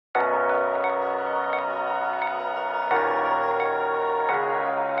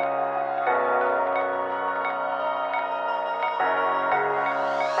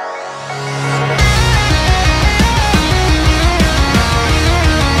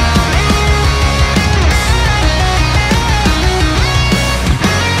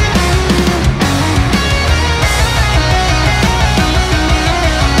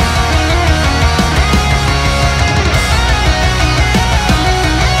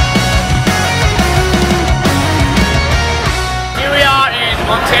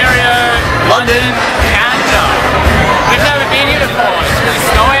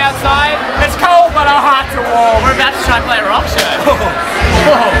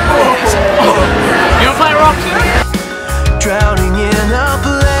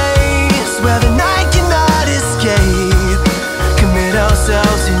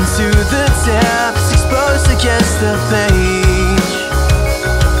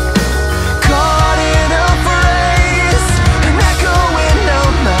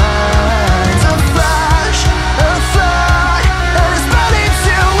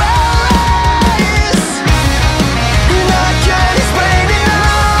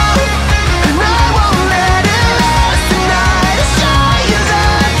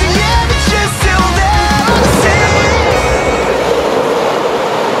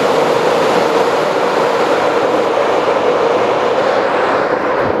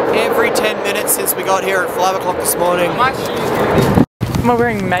since we got here at 5 o'clock this morning. Am I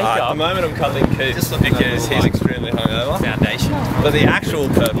wearing makeup? At the moment I'm cuddling Keith because he's extremely hungover. Foundation. But the actual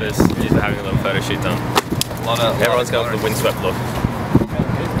purpose is having a little photo shoot done. Everyone's going for the windswept look.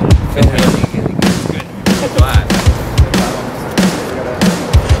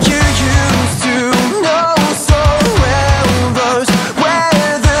 You used to know so well those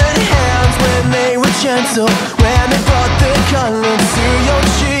weathered hands when they were gentle, when they brought the color to your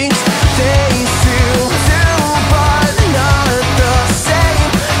cheeks. They still do, but not the same,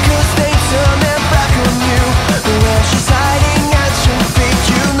 'cause they turn their back on you. When she's hiding at your feet,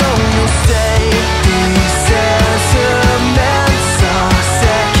 you know you'll stay. These sentiments are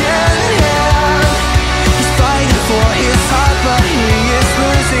secondhand. He's fighting for his heart, but he is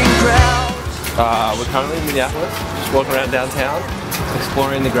losing ground. We're currently in Minneapolis, just walking around downtown,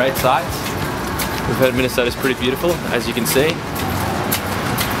 exploring the great sights. We've heard Minnesota's pretty beautiful, as you can see.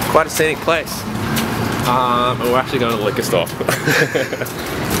 Quite a scenic place. And we're actually going to the liquor store.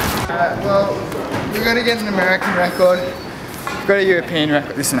 Well, we're going to get an American record. We've got a European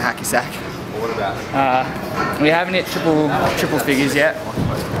record. This is a hacky sack. What about? We haven't hit triple figures yet.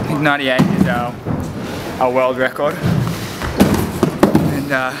 I think 98 is our world record.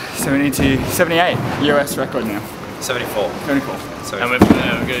 And so we need to 78 US record now. 74. 74. And we've got a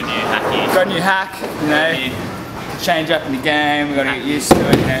new hacky. Got a new hack, you know. Change up in the game. We've got to get used to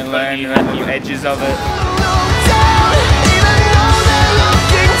it, you know, learn the new edges of it.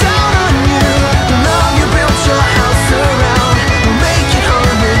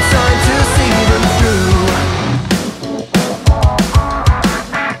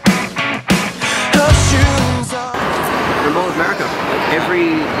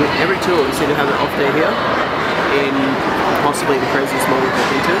 Every tour we seem to have an off day here in possibly the craziest mall we've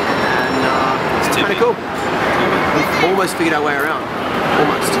been to, and it's kind of cool. We've almost figured our way around.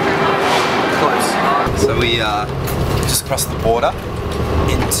 Almost. Close. So we just crossed the border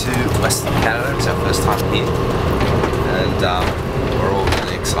into Western Canada. It's our first time here, and we're all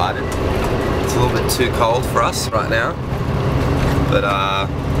really excited. It's a little bit too cold for us right now, but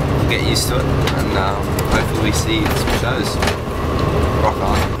we'll get used to it, and hopefully we see some shows. Rock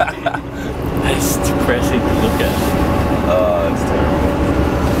on. That's depressing to look at. Oh, it's terrible.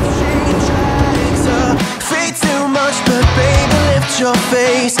 Feed too much, but baby, lift your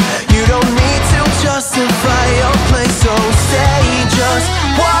face. You don't need to justify your place, so say just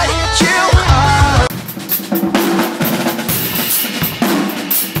what you are.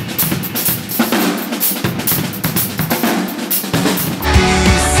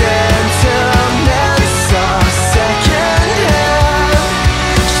 These sentiments are secondhand.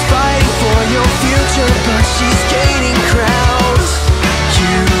 She's fighting for your future, but she's gaining crowns.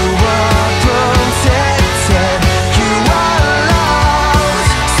 You are protected, you are loved,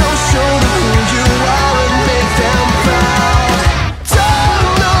 so show them who you are and make them proud.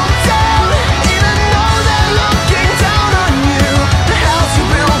 Don't look down, even though they're looking down on you. The house you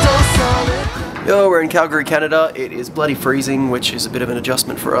build on solid. Yo, we're in Calgary, Canada. It is bloody freezing, which is a bit of an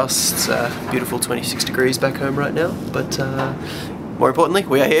adjustment for us. It's beautiful 26 degrees back home right now, but more importantly,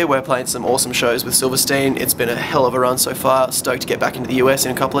 we are here. We're playing some awesome shows with Silverstein. It's been a hell of a run so far. Stoked to get back into the US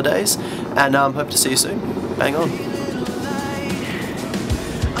in a couple of days, and hope to see you soon. Bang on.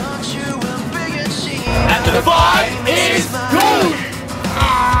 And the vibe is good!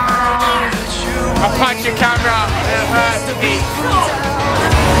 I punch your camera, it hurts to be.